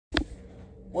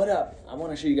What up? I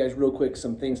want to show you guys real quick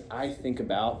some things I think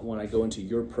about when I go into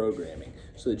your programming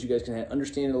so that you guys can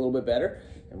understand it a little bit better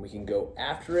and we can go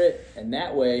after it. And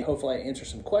that way, hopefully I answer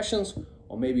some questions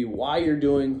on maybe why you're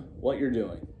doing what you're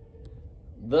doing.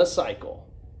 The cycle.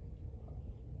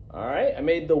 All right, I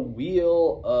made the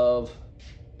wheel of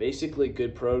basically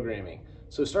good programming.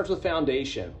 So it starts with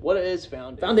foundation. What is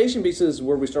foundation? Foundation basically is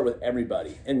where we start with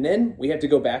everybody. And then we have to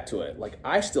go back to it. Like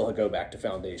I still go back to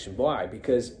foundation. Why?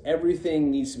 Because everything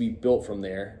needs to be built from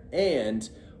there and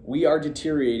we are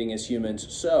deteriorating as humans.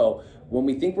 So when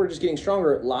we think we're just getting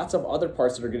stronger, lots of other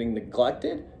parts that are getting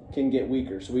neglected can get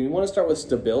weaker. So we want to start with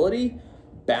stability,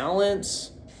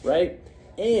 balance, right?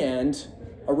 And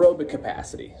aerobic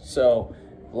capacity. So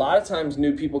a lot of times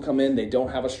new people come in, they don't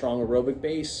have a strong aerobic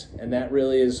base, and that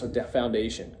really is a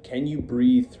foundation. Can you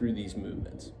breathe through these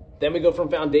movements? Then we go from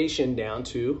foundation down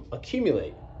to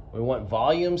accumulate. We want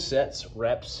volume, sets,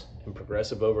 reps, and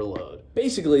progressive overload.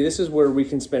 Basically, this is where we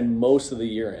can spend most of the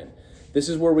year in. This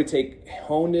is where we take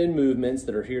honed in movements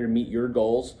that are here to meet your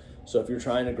goals. So if you're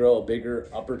trying to grow a bigger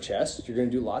upper chest, you're gonna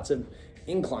do lots of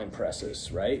incline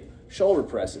presses, right? Shoulder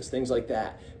presses, things like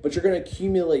that. But you're gonna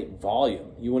accumulate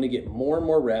volume. You wanna get more and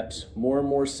more reps, more and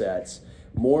more sets,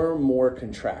 more and more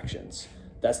contractions.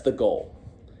 That's the goal.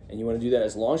 And you wanna do that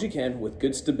as long as you can with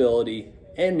good stability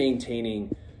and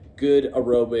maintaining good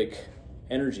aerobic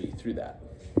energy through that.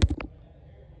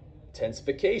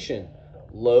 Intensification,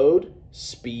 load,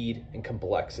 speed, and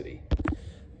complexity.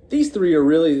 These three are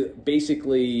really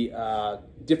basically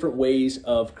different ways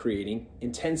of creating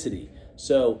intensity.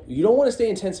 So you don't want to stay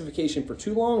in intensification for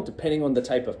too long, depending on the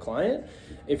type of client.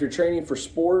 If you're training for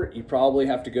sport, you probably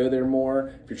have to go there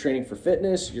more. If you're training for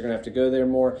fitness, you're gonna have to go there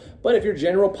more. But if you're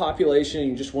general population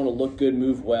and you just want to look good,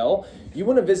 move well, you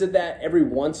want to visit that every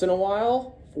once in a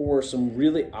while for some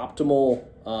really optimal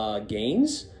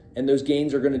gains. And those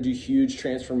gains are going to do huge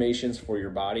transformations for your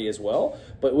body as well.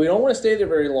 But we don't want to stay there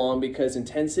very long because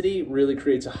intensity really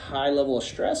creates a high level of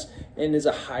stress and is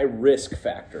a high risk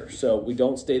factor. So we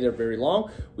don't stay there very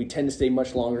long. We tend to stay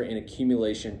much longer in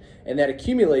accumulation, and that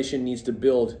accumulation needs to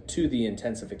build to the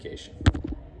intensification.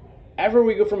 After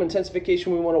we go from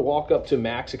intensification, we want to walk up to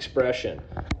max expression.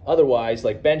 Otherwise,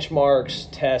 like benchmarks,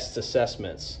 tests,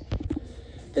 assessments.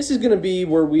 This is going to be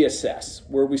where we assess,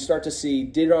 where we start to see,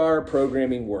 did our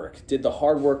programming work? Did the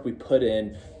hard work we put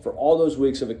in for all those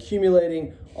weeks of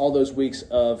accumulating, all those weeks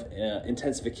of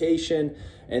intensification,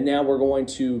 and now we're going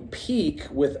to peak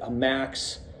with a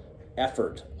max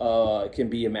effort. It can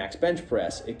be a max bench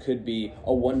press. It could be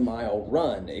a 1 mile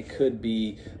run. It could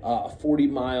be a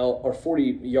 40-mile or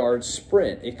 40-yard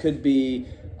sprint. It could be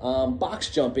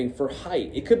box jumping for height.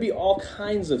 It could be all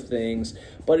kinds of things,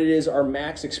 but it is our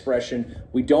max expression.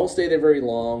 We don't stay there very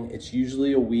long. It's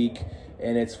usually a week,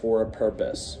 and it's for a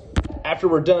purpose. After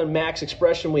we're done max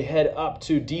expression, we head up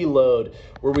to deload,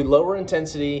 where we lower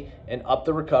intensity and up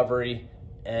the recovery,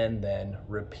 and then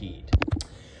repeat.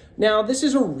 Now, this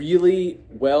is a really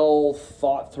well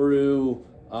thought through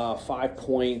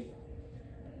 5-point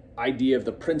idea of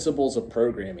the principles of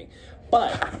programming.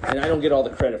 But, and I don't get all the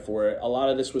credit for it, a lot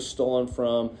of this was stolen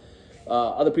from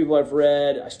other people I've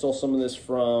read. I stole some of this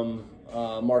from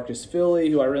Marcus Philly,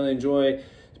 who I really enjoy.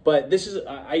 But this is,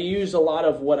 I use a lot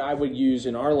of what I would use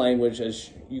in our language, as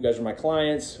you guys are my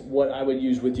clients, what I would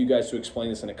use with you guys to explain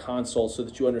this in a consult so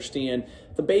that you understand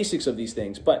the basics of these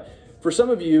things. But for some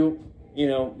of you, you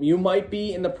know, you might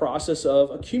be in the process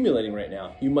of accumulating right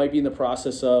now. You might be in the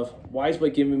process of, why is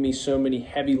Blake giving me so many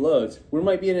heavy loads? We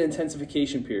might be in an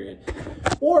intensification period.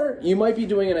 Or you might be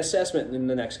doing an assessment in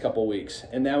the next couple weeks,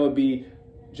 and that would be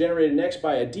generated next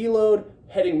by a deload,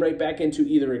 heading right back into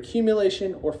either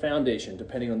accumulation or foundation,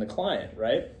 depending on the client,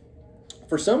 right?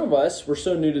 For some of us, we're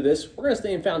so new to this, we're gonna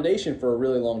stay in foundation for a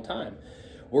really long time.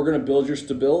 We're gonna build your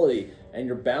stability and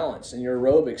your balance and your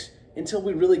aerobics until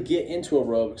we really get into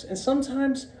aerobics. And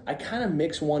sometimes I kind of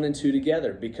mix 1 and 2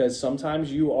 together, because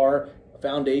sometimes you are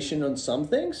foundation on some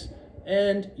things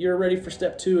and you're ready for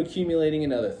step 2, accumulating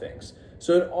in other things.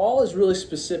 So it all is really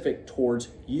specific towards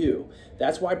you.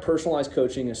 That's why personalized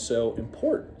coaching is so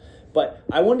important. But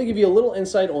I wanted to give you a little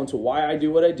insight onto why I do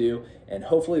what I do, and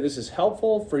hopefully this is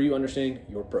helpful for you understanding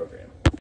your program.